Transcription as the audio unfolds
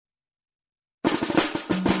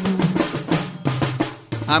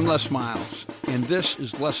I'm Les Miles, and this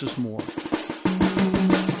is Less is More.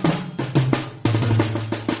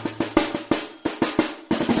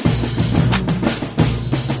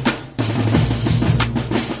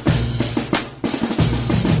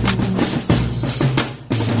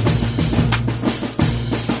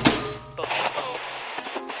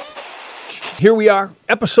 Here we are,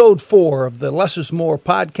 episode 4 of the Less is More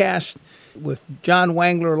podcast with John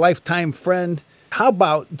Wangler, lifetime friend. How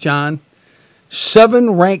about, John,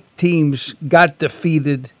 7 ranked teams got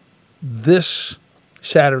defeated this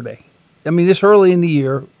Saturday. I mean, this early in the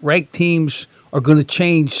year, ranked teams are going to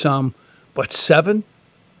change some, but 7?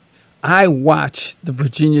 I watched the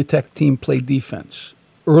Virginia Tech team play defense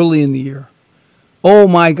early in the year. Oh,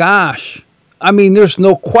 my gosh. I mean, there's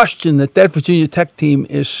no question that Virginia Tech team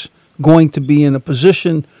is going to be in a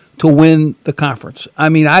position to win the conference. I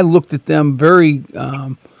mean, I looked at them very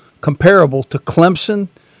comparable to Clemson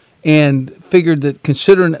and figured that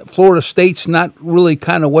considering Florida State's not really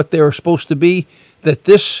kind of what they were supposed to be, that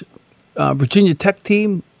this Virginia Tech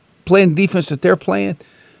team playing defense that they're playing,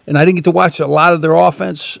 and I didn't get to watch a lot of their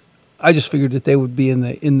offense, I just figured that they would be in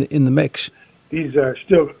the mix. These are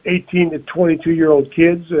still 18 to 22-year-old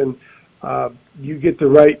kids, and you get the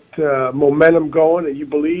right momentum going, and you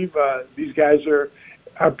believe these guys are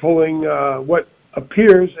pulling what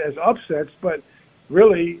appears as upsets, but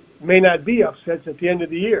really may not be upsets at the end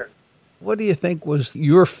of the year. What do you think was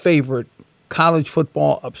your favorite college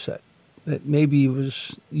football upset that maybe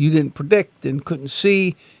you didn't predict and couldn't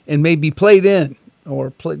see and maybe played in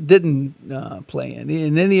or didn't play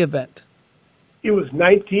in any event? It was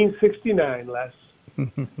 1969, Les,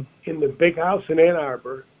 in the big house in Ann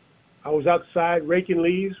Arbor. I was outside raking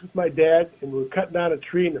leaves with my dad, and we were cutting down a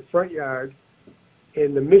tree in the front yard,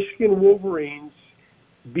 and the Michigan Wolverines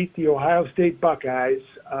beat the Ohio State Buckeyes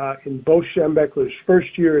in Bo Schembechler's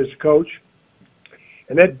first year as coach.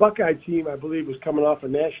 And that Buckeye team, I believe, was coming off a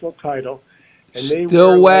national title. And they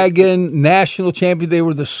Still wagging national champion. They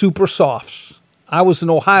were the Super Softs. I was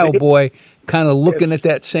an Ohio boy kind of looking at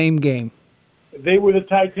that same game. They were the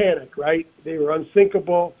Titanic, right? They were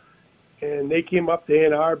unsinkable, and they came up to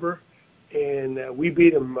Ann Arbor. And we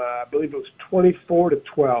beat them, I believe it was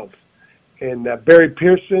 24-12. And Barry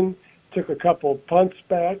Pearson took a couple punts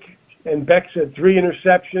back, and Beck had 3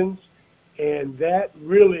 interceptions. And that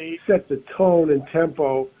really set the tone and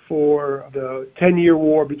tempo for the 10-year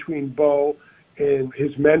war between Bo and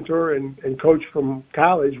his mentor and coach from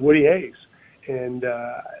college, Woody Hayes. And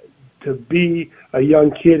to be a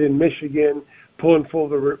young kid in Michigan pulling for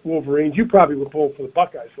the Wolverines, you probably were pulling for the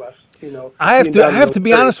Buckeyes, Les. I have to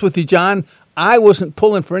be honest with you, John. I wasn't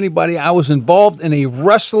pulling for anybody. I was involved in a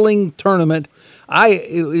wrestling tournament.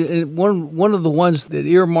 One of the ones that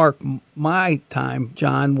earmarked my time,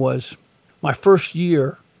 John, was my first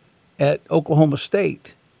year at Oklahoma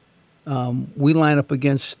State. We line up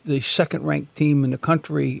against the second-ranked team in the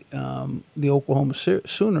country, the Oklahoma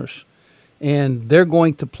Sooners, and they're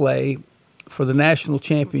going to play for the national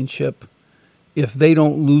championship if they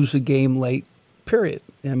don't lose a game late. Period.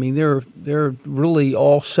 I mean, they're really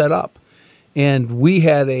all set up. And we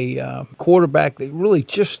had a quarterback that really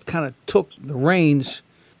just kind of took the reins,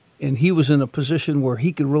 and he was in a position where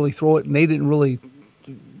he could really throw it, and they didn't really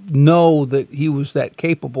know that he was that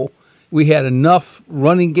capable. We had enough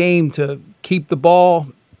running game to keep the ball,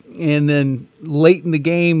 and then late in the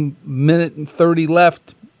game, minute and 30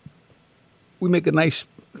 left, we make a nice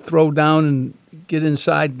throw down and get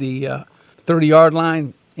inside the 30-yard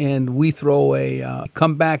line, and we throw a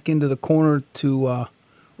comeback into the corner to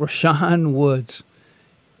Rashawn Woods.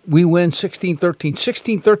 We win 16-13.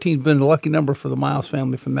 16-13 has been a lucky number for the Miles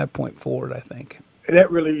family from that point forward, I think. And that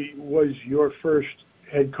really was your first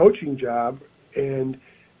head coaching job and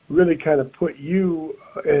really kind of put you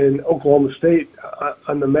and Oklahoma State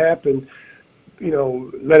on the map and,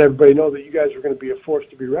 let everybody know that you guys are going to be a force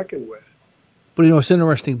to be reckoned with. But, it's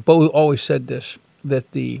interesting. Bo always said this,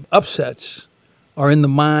 that the upsets are in the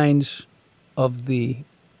minds of the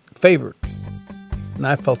favorite. And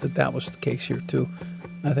I felt that was the case here, too.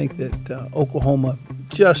 I think that Oklahoma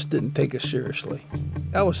just didn't take us seriously.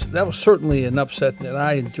 That was certainly an upset that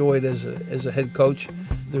I enjoyed as a head coach.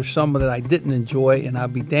 There's some that I didn't enjoy, and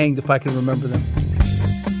I'd be danged if I can remember them.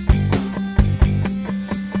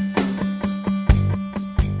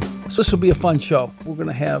 So this will be a fun show. We're going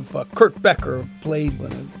to have Kurt Becker, played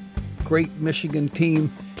with a great Michigan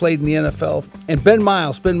team, played in the NFL, and Ben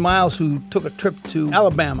Miles, who took a trip to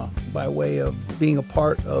Alabama by way of being a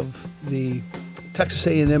part of the Texas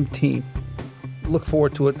A&M team. Look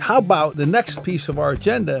forward to it. How about the next piece of our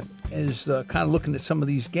agenda is kind of looking at some of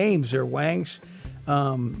these games there, Wangs.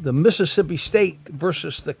 the Mississippi State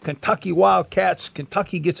versus the Kentucky Wildcats.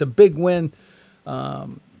 Kentucky gets a big win,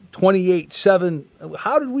 28-7.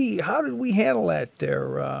 How did we handle that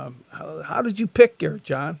there? How did you pick there,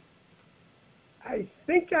 John? I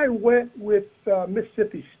think I went with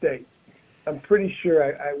Mississippi State. I'm pretty sure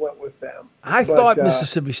I went with them. I thought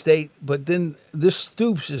Mississippi State, but then this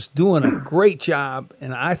Stoops is doing a great job,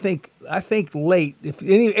 and I think late. If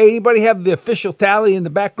anybody have the official tally in the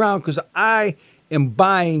background, because I am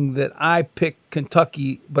buying that I picked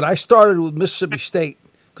Kentucky, but I started with Mississippi State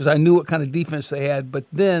because I knew what kind of defense they had. But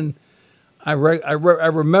then I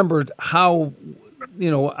remembered how,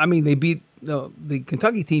 they beat the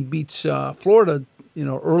Kentucky team beats Florida,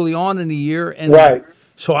 early on in the year, and right.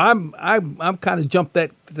 So I'm kind of jumped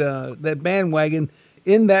that bandwagon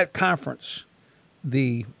in that conference.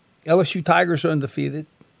 The LSU Tigers are undefeated.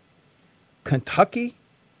 Kentucky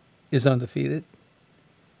is undefeated.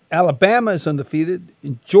 Alabama is undefeated,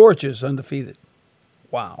 and Georgia is undefeated.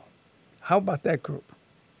 Wow, how about that group?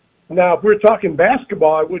 Now, if we're talking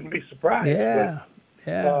basketball, I wouldn't be surprised. Yeah,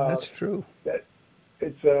 that's true.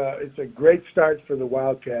 It's a great start for the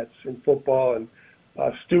Wildcats in football, and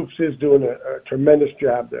Stoops is doing a tremendous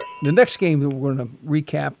job there. The next game that we're going to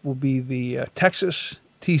recap will be the Texas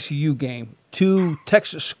TCU game. Two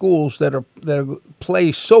Texas schools that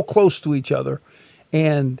play so close to each other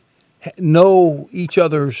and know each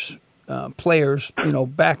other's players,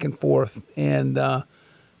 back and forth, and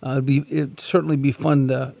it'd certainly be fun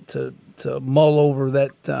to mull over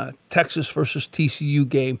that Texas versus TCU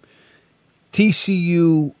game.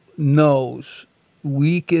 TCU knows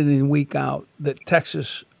week in and week out that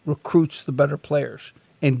Texas recruits the better players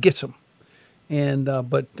and gets them, and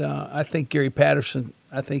but I think Gary Patterson.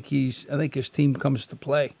 I think his team comes to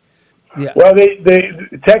play. Yeah. Well,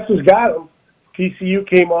 Texas got them. TCU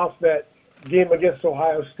came off that game against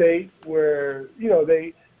Ohio State where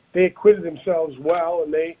they acquitted themselves well,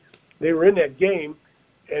 and they were in that game,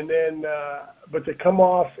 and then but to come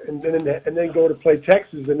off and then go to play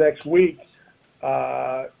Texas the next week.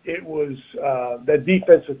 It was that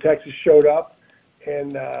defense of Texas showed up,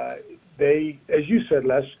 and they, as you said,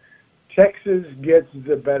 Les, Texas gets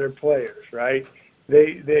the better players, right?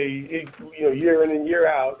 They year in and year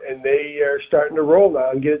out, and they are starting to roll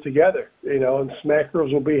now and get it together, and Smack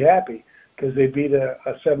Girls will be happy because they beat a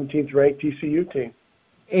 17th ranked TCU team.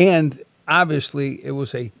 And obviously, it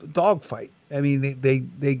was a dogfight. I mean,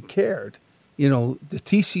 they cared. The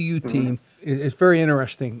TCU team is very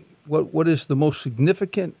interesting. What is the most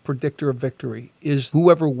significant predictor of victory is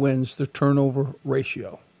whoever wins the turnover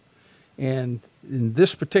ratio. And in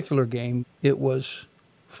this particular game, it was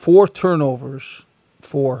 4 turnovers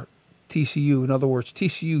for TCU. In other words,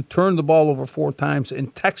 TCU turned the ball over 4 times,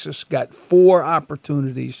 and Texas got 4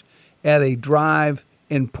 opportunities at a drive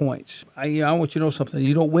and points. I want you to know something.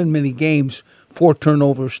 You don't win many games 4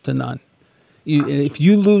 turnovers to none. If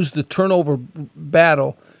you lose the turnover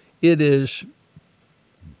battle, it is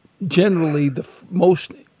generally the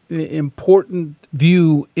most important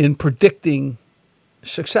view in predicting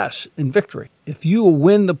success and victory. If you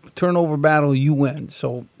win the turnover battle, you win.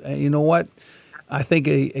 So you know what? I think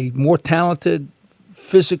a more talented,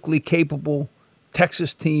 physically capable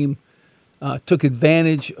Texas team took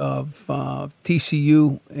advantage of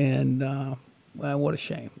TCU, and what a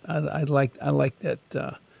shame. I like that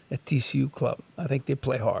at TCU club. I think they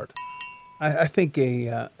play hard. I think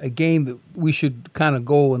a game that we should kind of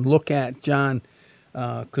go and look at, John,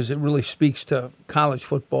 because it really speaks to college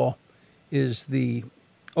football, is the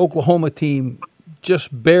Oklahoma team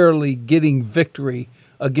just barely getting victory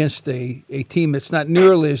against a team that's not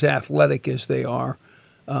nearly as athletic as they are,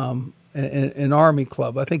 an Army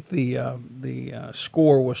club. I think the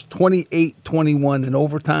score was 28-21 in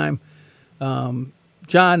overtime.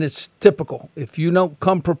 John, it's typical. If you don't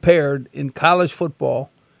come prepared in college football,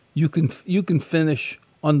 you can finish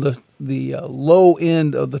on the low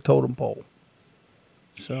end of the totem pole.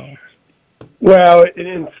 So, well,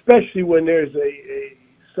 and especially when there's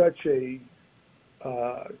such a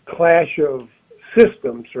clash of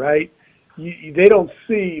systems, right? They don't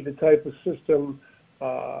see the type of system,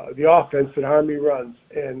 the offense that Army runs,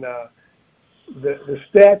 and the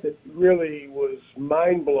stat that really was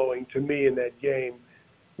mind blowing to me in that game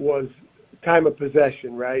was time of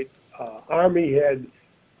possession. Right, Army had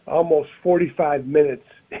almost 45 minutes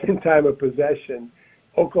in time of possession.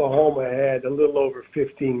 Oklahoma had a little over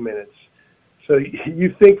 15 minutes. So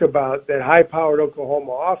you think about that high-powered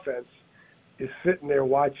Oklahoma offense is sitting there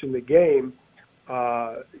watching the game,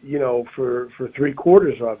 for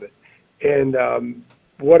 3/4 of it. And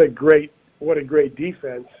what a great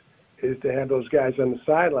defense is to have those guys on the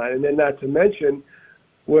sideline. And then not to mention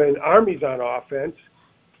When Army's on offense,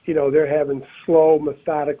 they're having slow,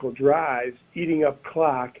 methodical drives, eating up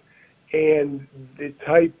clock, and the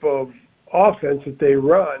type of offense that they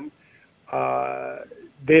run,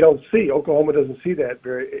 they don't see. Oklahoma doesn't see that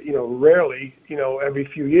very, rarely, every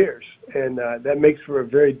few years. And that makes for a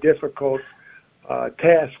very difficult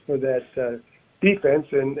task for that defense.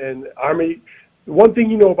 And Army, one thing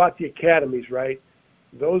you know about the academies, right?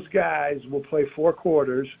 Those guys will play 4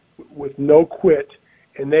 quarters with no quit,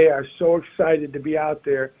 and they are so excited to be out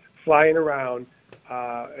there flying around.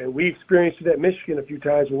 And we experienced it at Michigan a few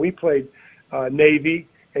times when we played Navy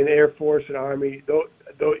and Air Force and Army.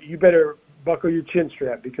 You better buckle your chin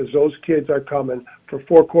strap because those kids are coming for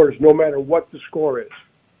 4 quarters no matter what the score is.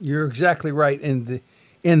 You're exactly right. And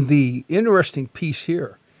the interesting piece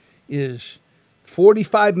here is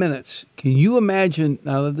 45 minutes. Can you imagine?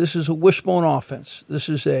 Now, this is a wishbone offense. This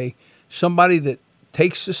is somebody that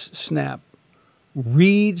takes the snap,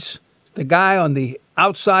 reads the guy on the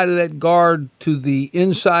outside of that guard to the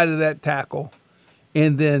inside of that tackle,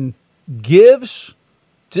 and then gives,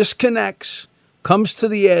 disconnects, comes to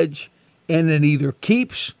the edge, and then either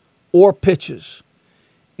keeps or pitches.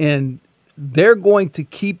 And they're going to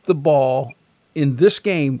keep the ball in this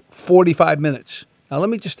game 45 minutes. Now, let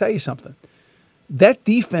me just tell you something. That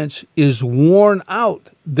defense is worn out.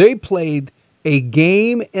 They played a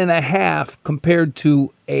game and a half compared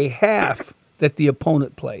to a half that the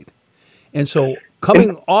opponent played. And so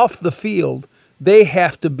coming off the field, they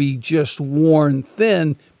have to be just worn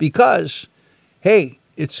thin because, hey,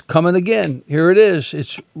 it's coming again. Here it is.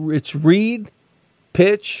 It's read,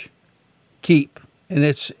 pitch, keep. And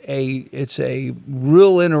it's a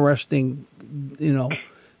real interesting,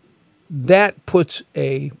 that puts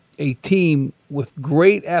a team with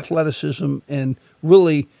great athleticism and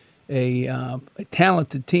really a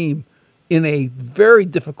talented team in a very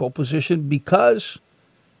difficult position because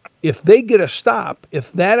if they get a stop,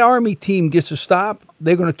 if that Army team gets a stop,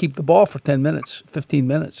 they're going to keep the ball for 10 minutes, 15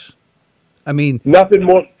 minutes. I mean, nothing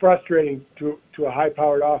more frustrating to a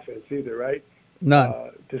high-powered offense either, right? None.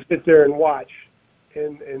 To sit there and watch.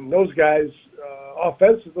 And those guys,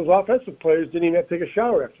 those offensive players didn't even have to take a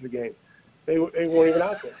shower after the game. They weren't even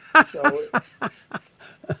out there. So.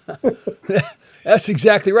 That's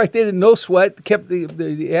exactly right. They didn't no sweat.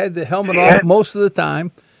 They had the helmet off most of the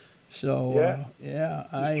time. So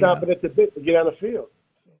chomping at the bit to get on the field.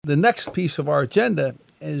 The next piece of our agenda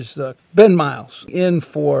is Ben Miles in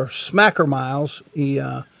for Smacker Miles. He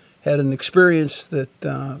had an experience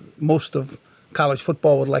that most of college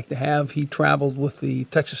football would like to have. He traveled with the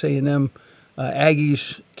Texas A&M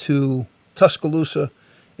Aggies to Tuscaloosa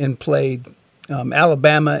and played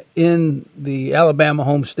Alabama in the Alabama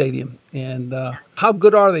home stadium. And how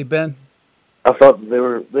good are they, Ben? I thought they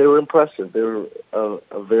were impressive. They were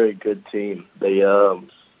a very good team. They're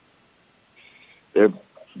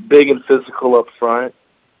big and physical up front.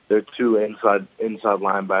 Their 2 inside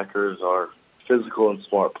linebackers are physical and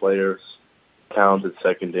smart players, talented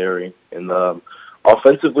secondary, and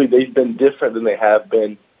offensively they've been different than they have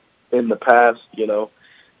been in the past.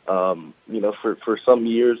 For some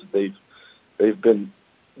years they've been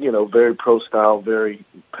very pro style, very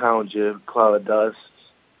pound you, cloud of dust,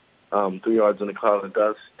 3 yards in a cloud of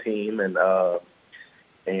dust team,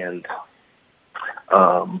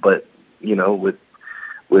 but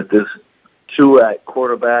with this 2 at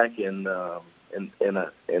quarterback and a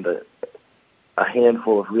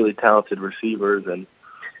handful of really talented receivers and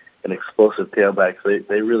explosive tailbacks,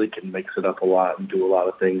 they really can mix it up a lot and do a lot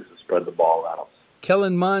of things to spread the ball out.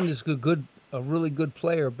 Kellen Mond is a really good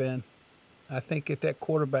player, Ben. I think that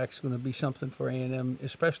quarterback's going to be something for A&M,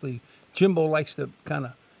 especially Jimbo likes to kind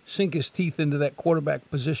of sink his teeth into that quarterback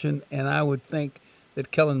position, and I would think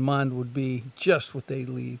that Kellen Mond would be just what they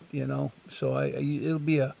lead, So it'll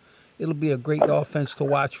be a great offense to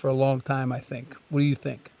watch for a long time, I think. What do you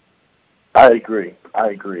think? I agree.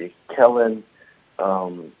 Kellen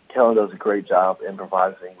does a great job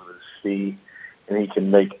improvising with his feet, and he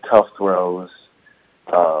can make tough throws.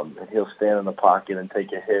 And he'll stand in the pocket and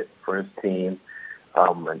take a hit for his team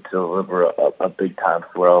and deliver a big-time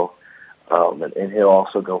throw. And he'll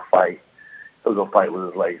also go fight. He'll go fight with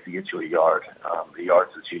his legs to get you a yard, the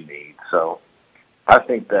yards that you need. So I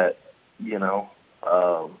think that,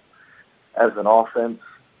 as an offense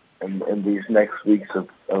in these next weeks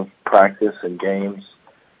of practice and games,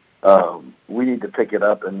 we need to pick it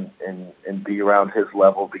up and be around his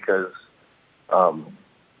level because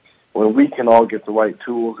when we can all get the right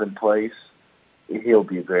tools in place, he'll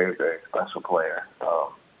be a very, very special player.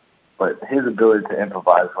 But his ability to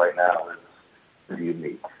improvise right now is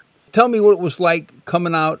unique. Tell me what it was like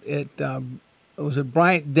coming out at was it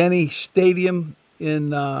Bryant Denny Stadium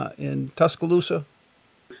in Tuscaloosa?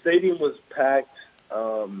 The stadium was packed.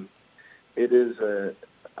 It is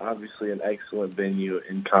obviously an excellent venue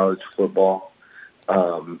in college football.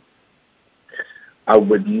 I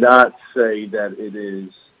would not say that it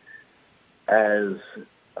is as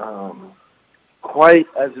quite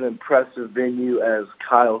as an impressive venue as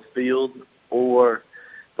Kyle Field or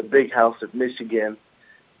the Big House at Michigan.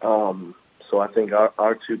 So I think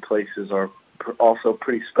our two places are also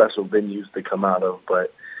pretty special venues to come out of.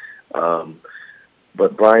 But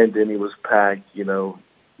Bryant-Denny was packed. You know,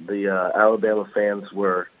 the Alabama fans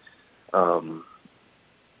were, you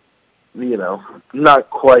know, not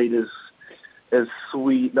quite as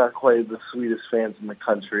sweet, not quite the sweetest fans in the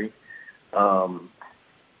country.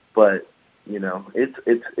 But you know, it's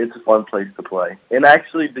a fun place to play. And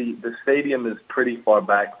actually, the stadium is pretty far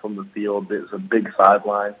back from the field. There's a big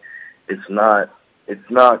sideline. It's not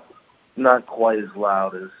quite as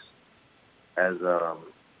loud as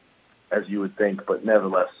you would think, but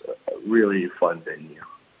nevertheless, a really fun venue.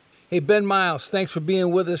 Hey, Ben Miles, thanks for being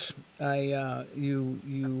with us. You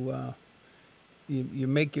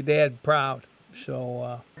make your dad proud.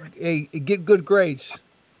 So, hey, get good grades.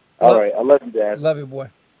 All right, I love you, Dad. Love you, boy.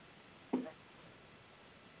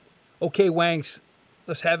 Okay, Wangs,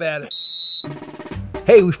 let's have at it.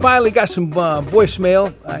 Hey, we finally got some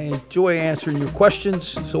voicemail. I enjoy answering your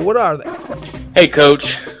questions. So what are they? Hey,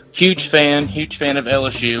 Coach. Huge fan of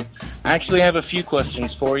LSU. I actually have a few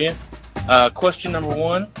questions for you. Question number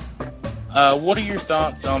one, what are your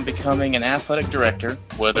thoughts on becoming an athletic director,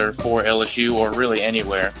 whether for LSU or really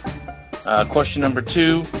anywhere? Question number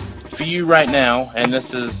two, for you right now, and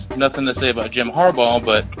this is nothing to say about Jim Harbaugh,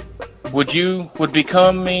 but would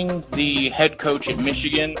becoming the head coach at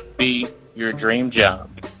Michigan be your dream job?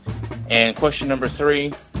 And question number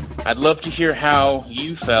three, I'd love to hear how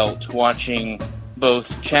you felt watching both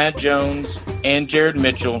Chad Jones and Jared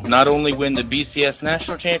Mitchell not only win the BCS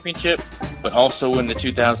National Championship, but also win the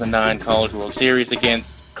 2009 College World Series against,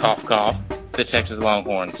 cough, cough, the Texas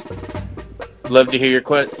Longhorns. Love to hear your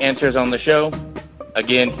answers on the show.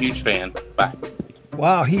 Again, huge fan. Bye.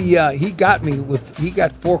 Wow, he got me with, he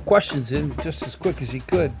got 4 questions in just as quick as he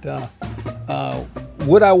could.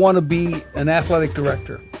 Would I want to be an athletic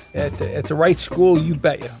director at the right school? You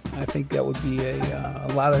bet you. I think that would be a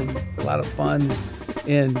lot of fun,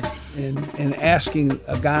 and asking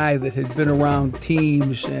a guy that had been around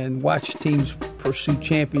teams and watched teams pursue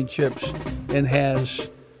championships and has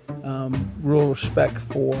real respect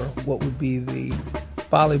for what would be the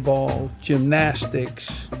volleyball,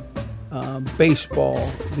 gymnastics,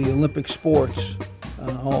 baseball, the Olympic sports,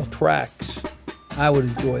 all tracks. I would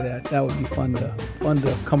enjoy that. That would be fun to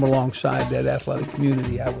come alongside that athletic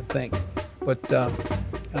community, I would think. But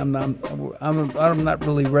I'm not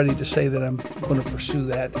really ready to say that I'm going to pursue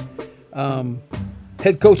that.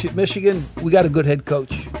 Head coach at Michigan, we got a good head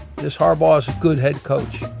coach. This Harbaugh is a good head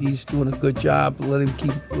coach. He's doing a good job. Let him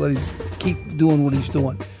keep doing what he's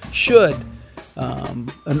doing. Should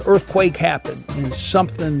an earthquake happen and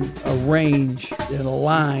something arrange and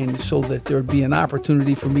align so that there'd be an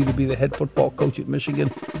opportunity for me to be the head football coach at Michigan,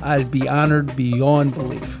 I'd be honored beyond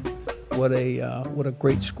belief. What a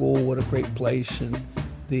great school, what a great place, and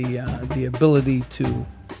the ability to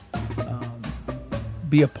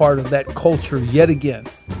be a part of that culture yet again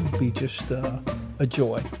would be just a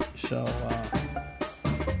joy. So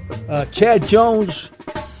Chad Jones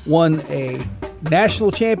won a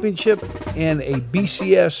national championship and a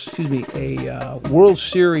World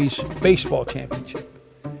Series baseball championship.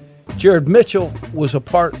 Jared Mitchell was a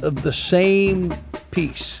part of the same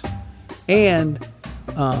piece. And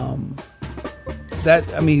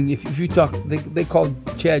if you talk, they called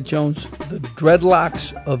Chad Jones the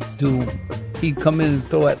dreadlocks of doom. He'd come in and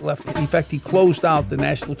throw that left. In fact, he closed out the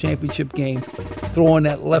national championship game throwing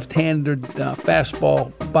that left-handed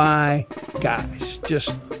fastball by guys.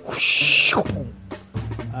 Just whoosh.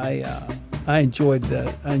 I enjoyed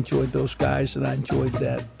that. I enjoyed those guys, and I enjoyed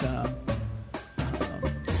that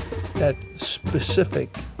that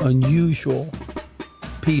specific, unusual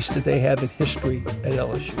piece that they have in history at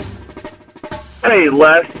LSU. Hey,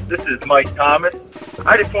 Les, this is Mike Thomas.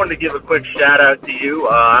 I just wanted to give a quick shout-out to you.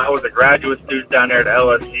 I was a graduate student down there at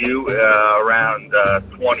LSU around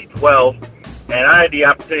 2012, and I had the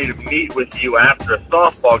opportunity to meet with you after a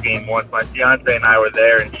softball game once. My fiance and I were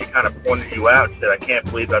there, and she kind of pointed you out and said, I can't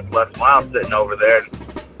believe that's Les Miles sitting over there. And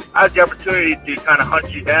I had the opportunity to kind of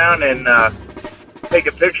hunt you down and take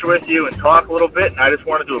a picture with you and talk a little bit, and I just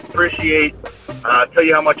wanted to tell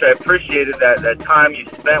you how much I appreciated that time you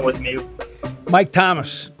spent with me. Mike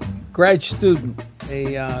Thomas, grad student,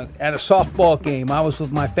 at a softball game. I was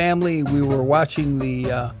with my family. We were watching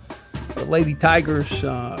the the Lady Tigers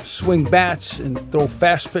swing bats and throw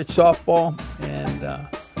fast pitch softball, and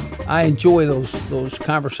I enjoy those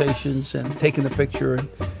conversations and taking a picture,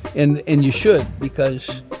 and you should,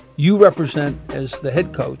 because you represent, as the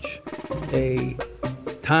head coach, a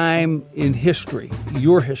time in history,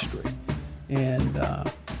 your history, and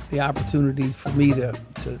the opportunity for me to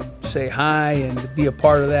say hi and to be a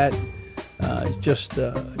part of that is just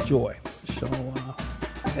a joy. So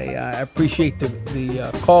hey, I appreciate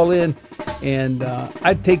the call in, and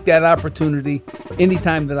I'd take that opportunity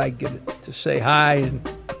anytime that I get it to say hi and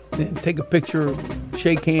take a picture,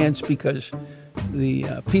 shake hands, because the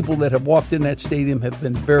people that have walked in that stadium have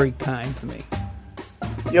been very kind to me.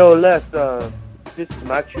 Yo, Les, this is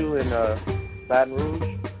Matthew in Baton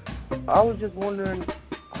Rouge. I was just wondering,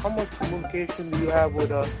 how much communication do you have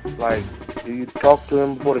with like, do you talk to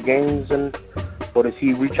him before the games, or does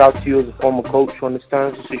he reach out to you as a former coach who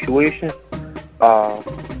understands the situation?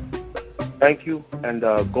 Thank you, and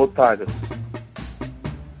go Tigers.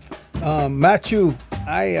 Matthew,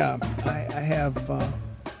 I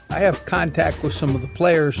have contact with some of the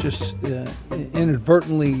players just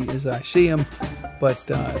inadvertently as I see them, but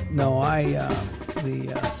no,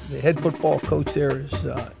 the head football coach there is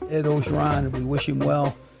Ed Ogeron, and we wish him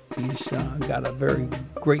well. He's got a very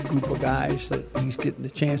great group of guys that he's getting the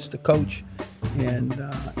chance to coach, and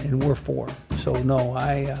we're for him. So no,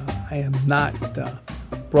 I am not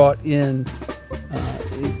brought in,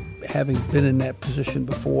 having been in that position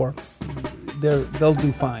before. They'll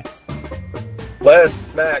do fine. Les,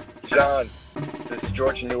 Mac, John, this is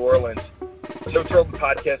George in New Orleans. So thrilled the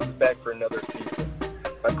podcast is back for another season.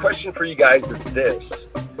 My question for you guys is this: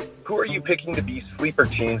 who are you picking to be sleeper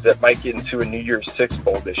teams that might get into a New Year's Six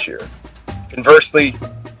Bowl this year? Conversely,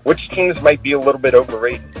 which teams might be a little bit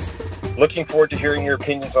overrated? Looking forward to hearing your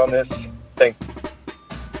opinions on this. Thank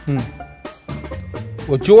you.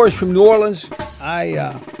 Well, George from New Orleans,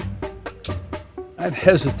 I'd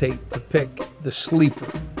hesitate to pick the sleeper.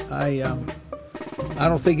 I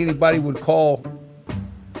don't think anybody would call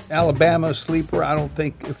Alabama a sleeper. I don't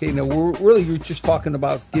think. Okay, no, you're just talking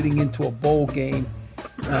about getting into a bowl game,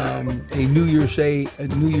 a New Year's Day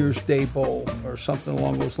bowl or something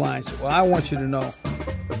along those lines. Well, I want you to know,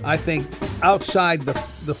 I think outside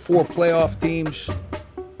the four playoff teams,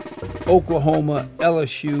 Oklahoma,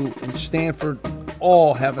 LSU, and Stanford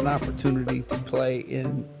all have an opportunity to play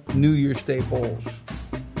in New Year's Day bowls.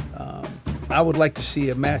 I would like to see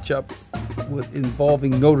a matchup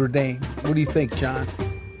involving Notre Dame. What do you think, John?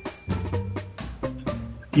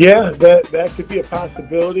 Yeah, that could be a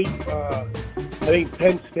possibility. I think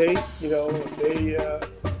Penn State, if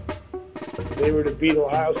they were to beat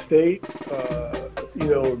Ohio State,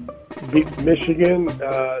 beat Michigan,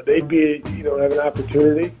 they'd be, have an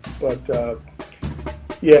opportunity. But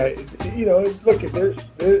look, there's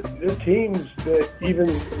teams that even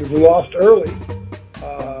was lost early,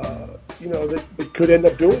 that could end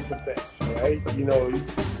up doing some things, right?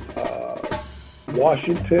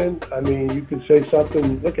 Washington, I mean, you could say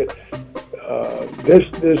something. Look at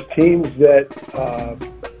there's teams that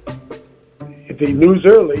if they lose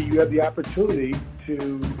early, you have the opportunity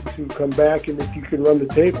to come back, and if you can run the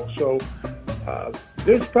table. So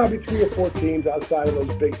there's probably 3 or 4 teams outside of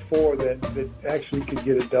those big four that actually could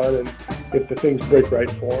get it done, and if the things break right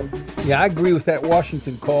for them. Yeah, I agree with that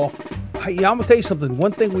Washington call. I'm going to tell you something.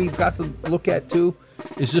 One thing we've got to look at, too,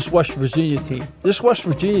 is this West Virginia team. This West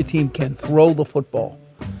Virginia team can throw the football.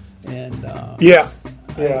 And I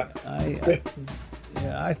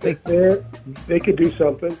think they could do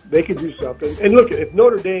something. They could do something. And look, if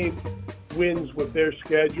Notre Dame wins with their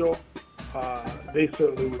schedule, they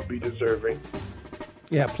certainly would be deserving.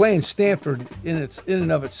 Yeah, playing Stanford in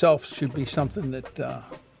and of itself should be something that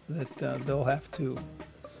they'll have to.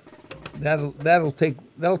 That'll take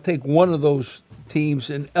one of those teams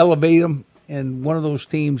and elevate them, and one of those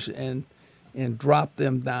teams and drop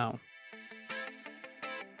them down.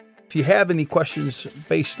 If you have any questions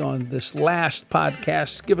based on this last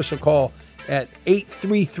podcast, give us a call at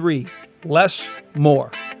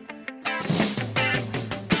 833-LESS-MORE.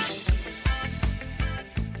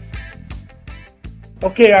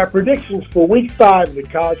 Okay, our predictions for Week 5 of the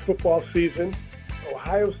college football season: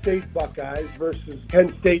 Ohio State Buckeyes versus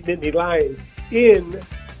Penn State Nittany Lions in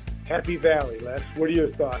Happy Valley. Les, what are your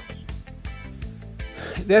thoughts?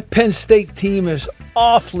 That Penn State team is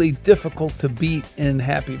awfully difficult to beat in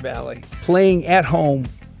Happy Valley. Playing at home,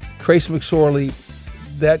 Trace McSorley,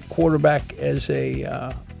 that quarterback, that's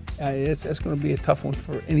going to be a tough one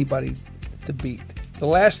for anybody to beat. The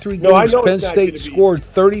last 3 games, Penn State scored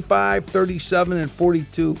 35, 37, and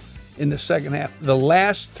 42 in the second half. The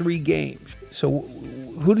last 3 games. So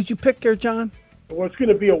who did you pick there, John? Well, it's going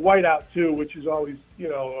to be a whiteout too, which is always,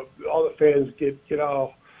 all the fans get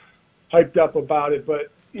all hyped up about it.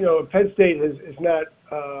 But Penn State has not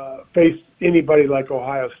faced anybody like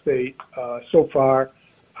Ohio State so far.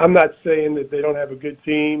 I'm not saying that they don't have a good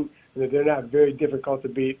team and that they're not very difficult to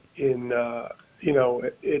beat in at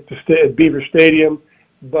Beaver Stadium,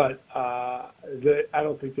 but I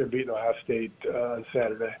don't think they're beating Ohio State on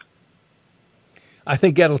Saturday. I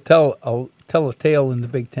think that'll tell a tale in the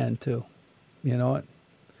Big Ten too. You know what?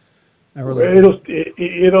 It'll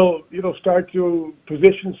start to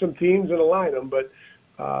position some teams and align them, but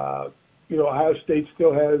Ohio State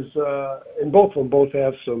still has, and both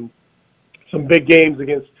have some big games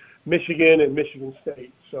against Michigan and Michigan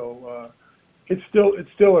State. So it's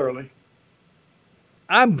still early.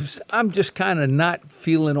 I'm just kind of not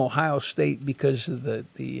feeling Ohio State because of the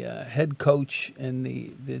head coach and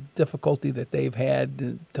the difficulty that they've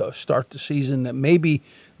had to start the season. That maybe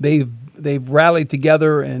they've rallied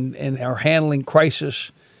together and are handling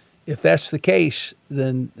crisis. If that's the case,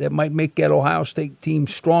 then that might make that Ohio State team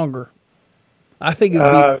stronger. I think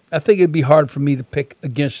it'd be hard for me to pick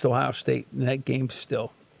against Ohio State in that game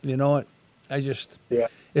still. You know what?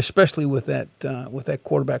 Especially with that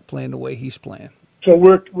quarterback playing the way he's playing. So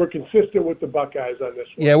we're consistent with the Buckeyes on this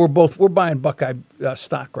one. Yeah, we're buying Buckeye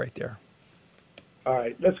stock right there. All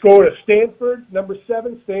right, let's go to Stanford, number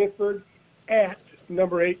 7, Stanford at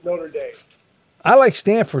number 8, Notre Dame. I like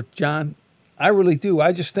Stanford, John. I really do.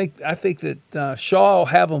 I think that Shaw will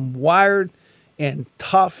have them wired and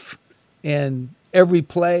tough in every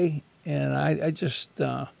play, and I just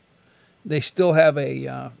they still have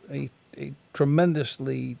a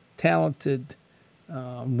tremendously talented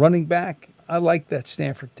running back. I like that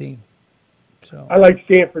Stanford team. So I like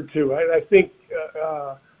Stanford too. I think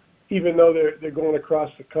even though they're going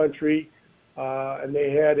across the country and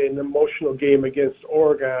they had an emotional game against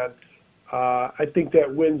Oregon, I think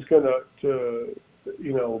that win's going to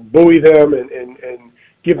buoy them and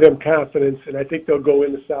give them confidence. And I think they'll go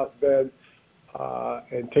into South Bend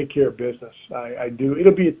and take care of business. I do.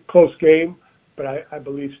 It'll be a close game, but I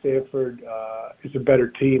believe Stanford is a better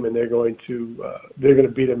team, and they're going to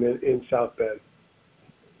beat them in South Bend.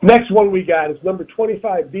 Next one we got is number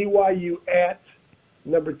 25 BYU at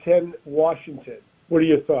number 10 Washington. What are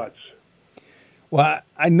your thoughts? Well,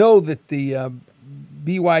 I know that the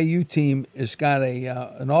BYU team has got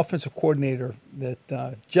an offensive coordinator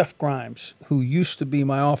that Jeff Grimes, who used to be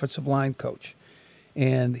my offensive line coach,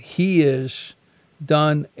 and he has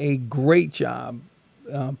done a great job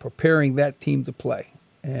preparing that team to play,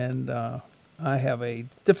 and I have a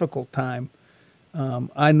difficult time.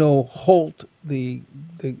 I know Holt, the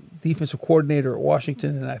defensive coordinator at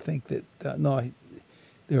Washington, and I think that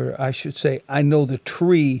I should say I know the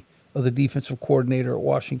tree of the defensive coordinator at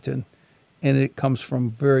Washington, and it comes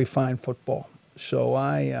from very fine football. So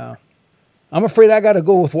I'm afraid I got to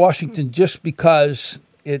go with Washington just because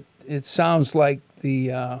it sounds like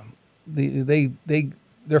they're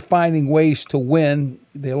finding ways to win.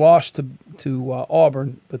 They lost to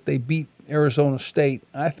Auburn, but they beat Arizona State.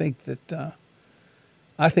 I think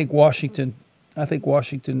Washington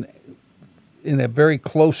in a very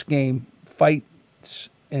close game fights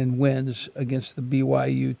and wins against the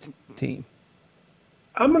BYU team.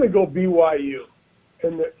 I'm going to go BYU,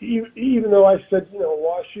 and even though I said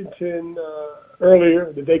Washington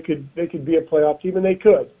earlier that they could be a playoff team, and they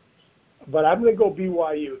could, but I'm going to go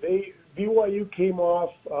BYU. BYU came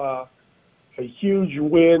off a huge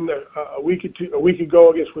win a week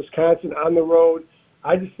ago against Wisconsin on the road.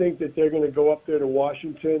 I just think that they're going to go up there to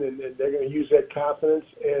Washington and they're going to use that confidence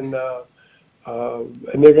and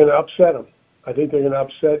they're going to upset them. I think they're going to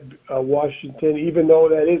upset Washington, even though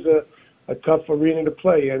that is a tough arena to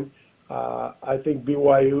play in. I think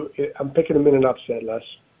BYU. I'm picking them in an upset, Les.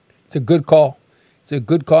 It's a good call. I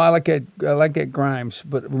like that Grimes.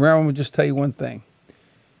 But remember, I'm going to just tell you one thing.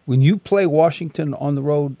 When you play Washington on the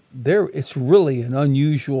road, it's really an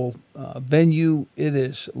unusual venue. It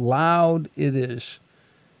is loud.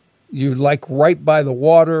 You're like right by the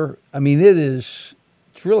water. I mean, it's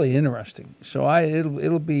really interesting. So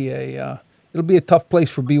it'll be a tough place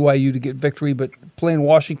for BYU to get victory. But playing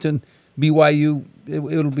Washington, BYU,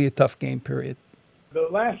 it'll be a tough game. Period. The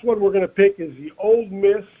last one we're going to pick is the Ole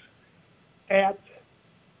Miss at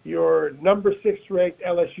your number 6 ranked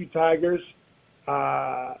LSU Tigers.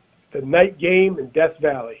 The night game in Death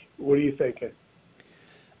Valley. What are you thinking?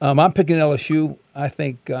 I'm picking LSU. I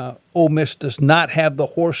think Ole Miss does not have the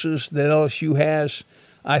horses that LSU has.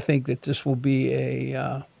 I think that this will be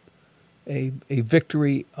a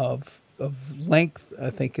victory of length. I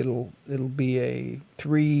think it'll be a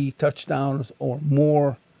 3 touchdowns or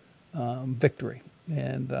more victory,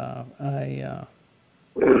 and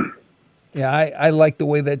Yeah, I like the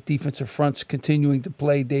way that defensive front's continuing to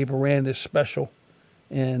play. Dave Aranda is special,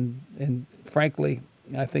 and frankly,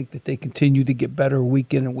 I think that they continue to get better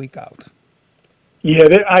week in and week out. Yeah,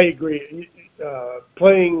 I agree.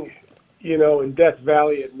 Playing, in Death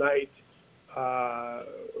Valley at night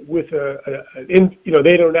with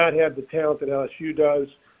they do not have the talent that LSU does,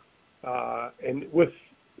 and with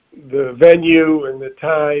the venue and the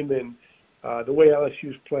time and the way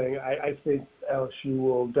LSU's playing, I think LSU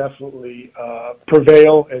will definitely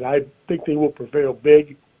prevail, and I think they will prevail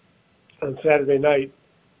big on Saturday night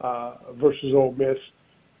versus Ole Miss.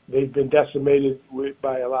 They've been decimated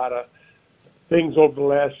by a lot of things over the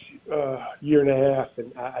last year and a half,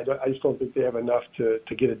 and I just don't think they have enough to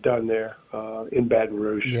get it done there in Baton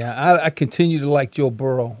Rouge. Yeah, I continue to like Joe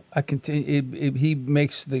Burrow. He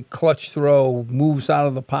makes the clutch throw, moves out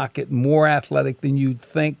of the pocket, more athletic than you'd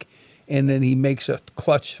think, and then he makes a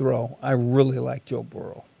clutch throw. I really like Joe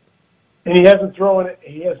Burrow. And he has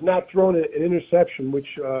not thrown an interception,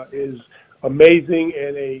 which is amazing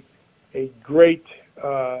and a great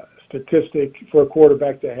statistic for a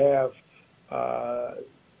quarterback to have.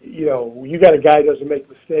 You got a guy who doesn't make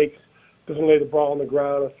mistakes, doesn't lay the ball on the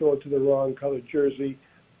ground or throw it to the wrong colored jersey.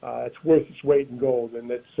 It's worth its weight in gold,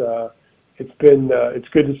 and it's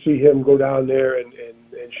good to see him go down there and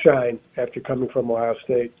shine after coming from Ohio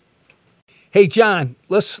State. Hey, John,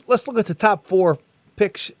 let's look at the top 4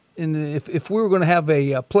 picks. If we were going to have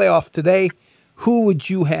a playoff today, who would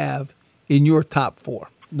you have in your top 4?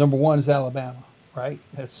 Number 1 is Alabama, right?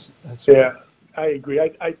 That's yeah. I agree.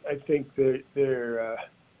 I think they've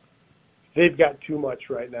got too much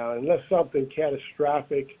right now. Unless something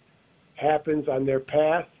catastrophic happens on their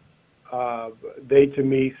path, they to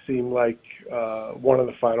me seem like one of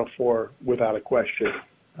the Final 4 without a question.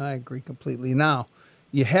 I agree completely. Now,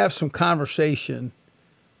 you have some conversation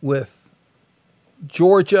with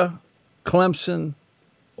Georgia, Clemson,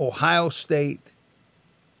 Ohio State,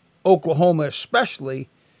 Oklahoma, especially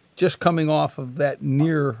just coming off of that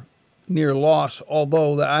near loss.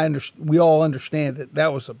 Although we all understand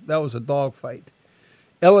that was a dogfight.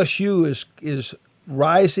 LSU is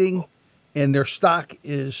rising, and their stock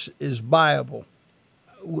is buyable.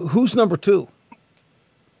 Who's number 2?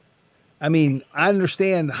 I mean, I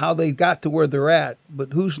understand how they got to where they're at,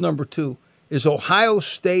 but who's number 2? Is Ohio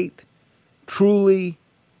State truly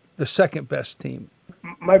the second best team?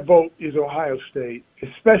 My vote is Ohio State,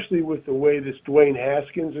 especially with the way this Dwayne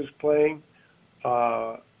Haskins is playing.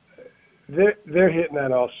 They're hitting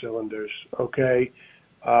on all cylinders, okay?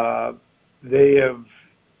 They have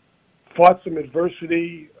fought some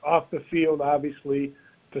adversity off the field, obviously,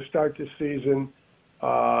 to start this season,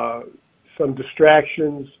 some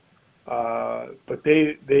distractions, but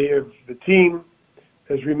the team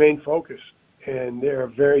has remained focused, and they're a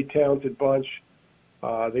very talented bunch.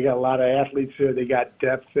 They got a lot of athletes there. They got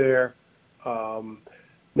depth there.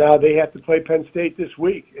 Now they have to play Penn State this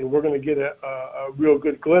week, and we're going to get a real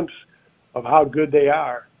good glimpse of how good they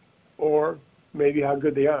are, or maybe how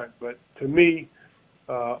good they aren't. But to me,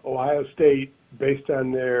 Ohio State, based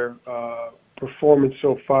on their performance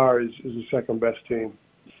so far, is the second best team.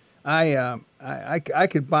 I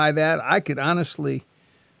could buy that. I could honestly,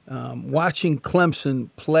 watching Clemson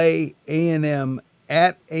play A&M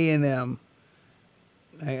at A&M,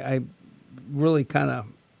 I really kind of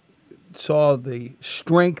saw the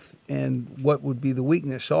strength and what would be the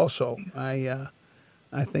weakness. Also, I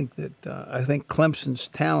think Clemson's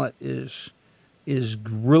talent is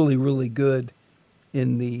really, really good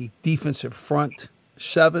in the defensive front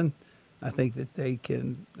 7. I think they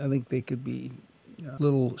could be a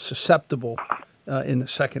little susceptible in the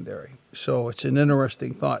secondary. So it's an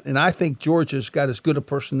interesting thought. And I think Georgia's got as good a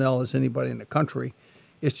personnel as anybody in the country.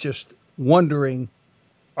 It's just wondering,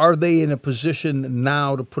 are they in a position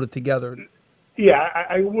now to put it together? Yeah,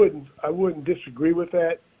 I wouldn't disagree with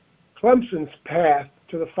that. Clemson's path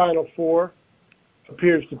to the Final 4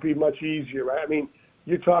 appears to be much easier, right? I mean,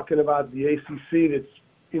 you're talking about the ACC that's,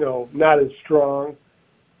 not as strong,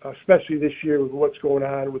 especially this year with what's going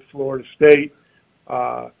on with Florida State.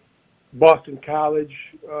 Boston College,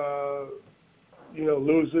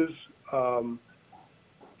 loses. I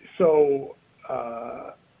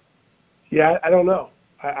don't know.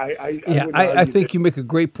 I think you make a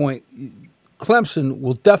great point. Clemson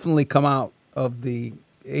will definitely come out of the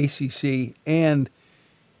ACC, and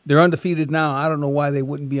they're undefeated now. I don't know why they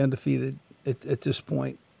wouldn't be undefeated at this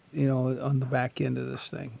point, on the back end of this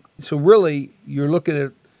thing. So really, you're looking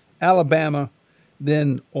at Alabama,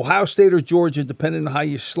 then Ohio State or Georgia, depending on how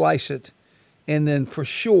you slice it, and then for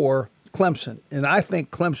sure Clemson. And I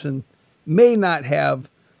think Clemson may not have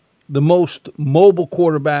the most mobile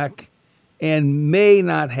quarterback and may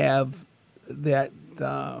not have that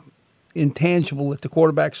intangible at the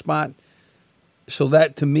quarterback spot. So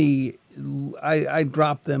that, to me, I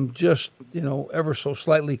drop them just, ever so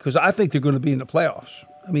slightly, because I think they're going to be in the playoffs.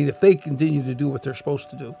 I mean, if they continue to do what they're supposed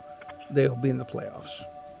to do, they'll be in the playoffs.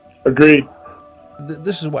 Agreed.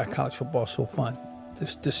 This is why college football is so fun,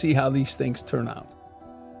 just to see how these things turn out.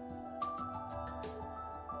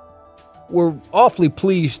 We're awfully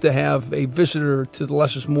pleased to have a visitor to the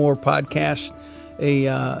Less is More podcast,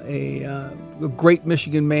 a great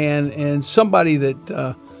Michigan man, and somebody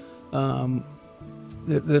that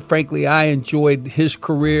frankly I enjoyed his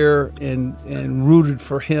career and rooted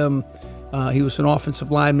for him. He was an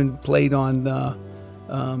offensive lineman, played on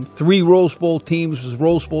 3 Rose Bowl teams, was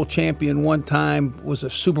Rose Bowl champion one time, was a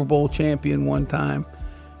Super Bowl champion one time,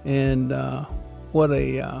 and what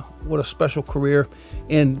a special career.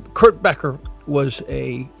 And Kurt Becker was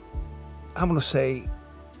I'm going to say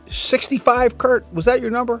 65, Kurt? Was that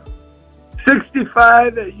your number?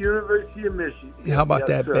 65 at University of Michigan. How about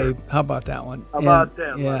that, sir. babe? How about that one? How about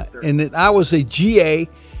that, Yeah, Lester? and then I was a GA,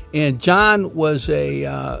 and John was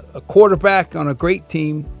a quarterback on a great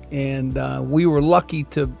team, and we were lucky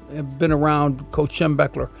to have been around Coach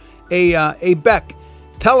Schembechler. Beck,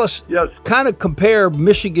 tell us, Yes. kind of compare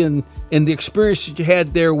Michigan and the experience that you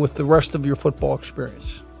had there with the rest of your football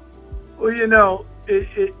experience. Well,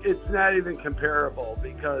 it's not even comparable,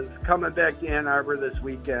 because coming back to Ann Arbor this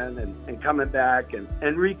weekend and coming back and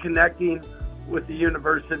reconnecting with the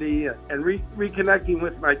university and reconnecting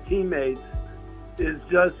with my teammates is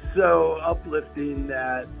just so uplifting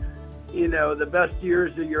that, the best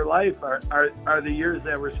years of your life are the years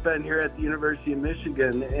that were spent here at the University of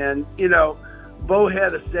Michigan. And, Bo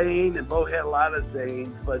had a saying, and Bo had a lot of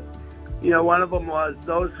sayings, but, one of them was,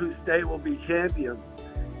 those who stay will be champions.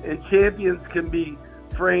 And champions can be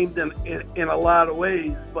framed in a lot of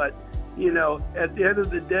ways, but, at the end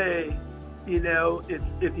of the day,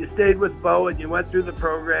 if you stayed with Bo and you went through the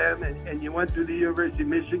program and you went through the University of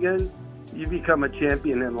Michigan, you become a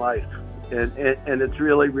champion in life. And it's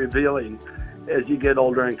really revealing as you get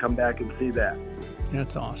older and come back and see that.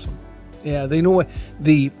 That's awesome. Yeah, they know what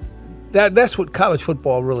that's what college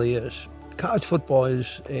football really is. College football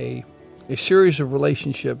is a series of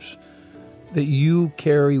relationships that you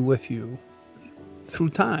carry with you through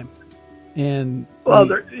time. And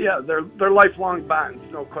they're lifelong bonds,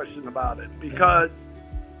 no question about it. Because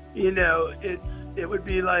it would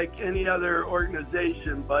be like any other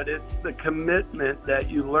organization, but it's the commitment that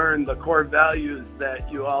you learn, the core values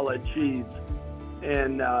that you all achieve,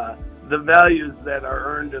 and the values that are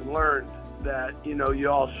earned and learned that you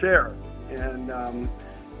all share. And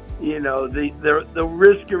the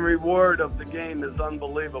risk and reward of the game is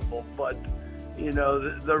unbelievable, but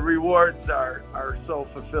the rewards are so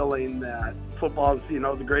fulfilling that football is,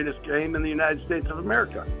 the greatest game in the United States of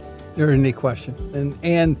America. There isn't any question.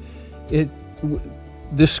 And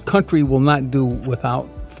this country will not do without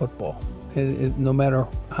football. No matter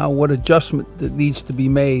what adjustment that needs to be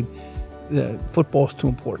made, football is too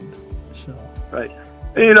important. So right,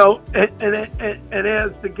 and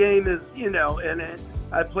as the game is,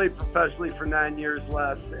 I played professionally for 9 years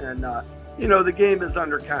less, and the game is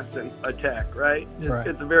under constant attack, right?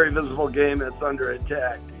 It's a very visible game that's under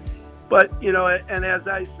attack. But, and as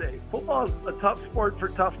I say, football is a tough sport for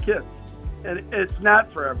tough kids. And it's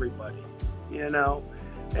not for everybody,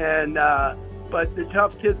 And, but the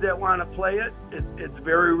tough kids that want to play it's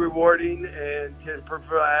very rewarding and can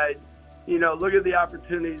provide, look at the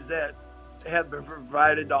opportunities that have been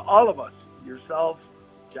provided to all of us, yourself,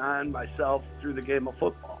 John, myself, through the game of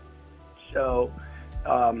football. So,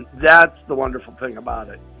 that's the wonderful thing about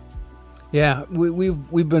it. Yeah,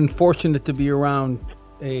 we've been fortunate to be around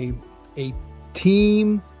a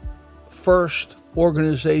team first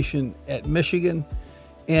organization at Michigan,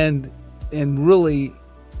 and really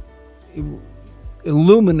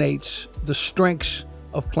illuminates the strengths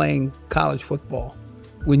of playing college football.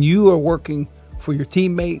 When you are working for your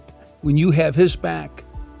teammate, when you have his back,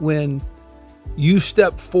 when you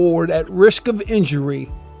step forward at risk of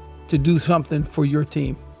injury to do something for your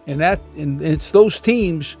team. And it's those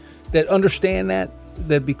teams that understand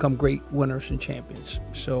that become great winners and champions.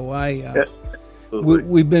 So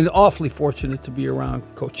we've been awfully fortunate to be around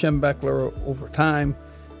Coach Schembechler over time,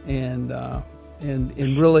 and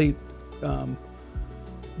really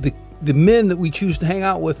the men that we choose to hang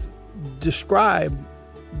out with describe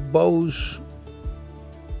Bo's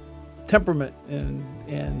temperament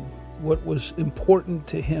and what was important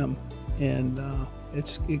to him, and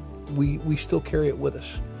we still carry it with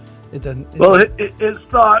us. His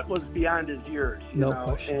thought was beyond his years, no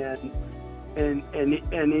question. And and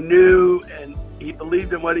he knew, and he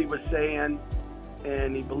believed in what he was saying,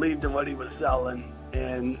 and he believed in what he was selling,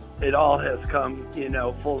 and it all has come,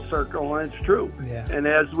 full circle, and it's true. Yeah. And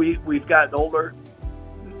as we've gotten older,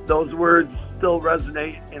 those words still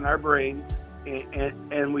resonate in our brains,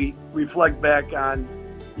 and we reflect back on,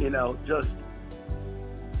 just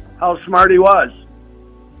how smart he was.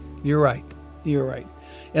 You're right.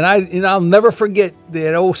 And I'll never forget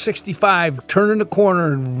that 65 turning the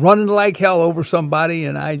corner and running like hell over somebody.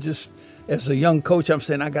 And I just, as a young coach, I'm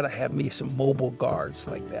saying I got to have me some mobile guards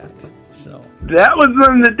like that. So that was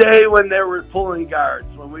in the day when there were pulling guards,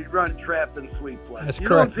 when we'd run trap and sweep plays. That's you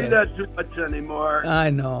correct. You don't see that too much anymore.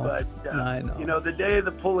 I know. But I know. The day of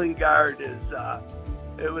the pulling guard is.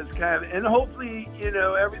 It was kind of, and hopefully,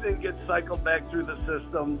 everything gets cycled back through the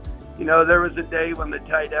system. There was a day when the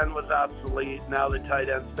tight end was obsolete. Now the tight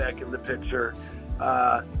end's back in the picture.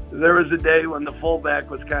 There was a day when the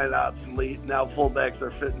fullback was kind of obsolete. Now fullbacks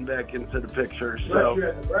are fitting back into the picture. So, unless you're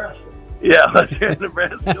at Nebraska. Yeah, unless you're at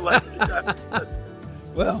Nebraska.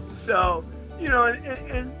 Well. So,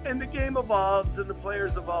 and the game evolves and the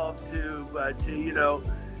players evolve too. But,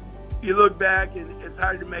 you look back and it's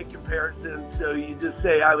hard to make comparisons. So you just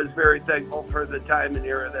say, I was very thankful for the time and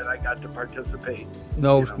era that I got to participate.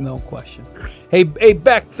 No question. Hey,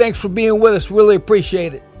 Beck, thanks for being with us. Really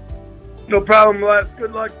appreciate it. No problem, Les.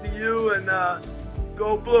 Good luck to you, and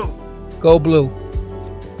go Blue. Go Blue.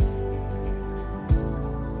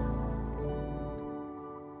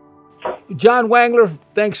 John Wangler,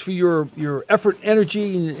 thanks for your effort,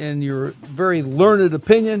 energy, and your very learned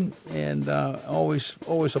opinion. And always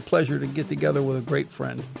a pleasure to get together with a great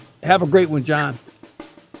friend. Have a great one, John.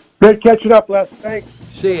 Great catching up, Les. Thanks.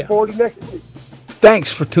 See ya. Look forward to next week.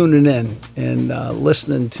 Thanks for tuning in and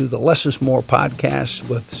listening to the Less is More podcast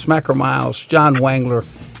with Smacker Miles, John Wangler,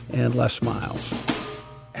 and Les Miles.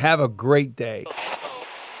 Have a great day.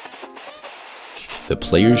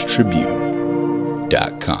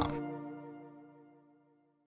 ThePlayersTribune.com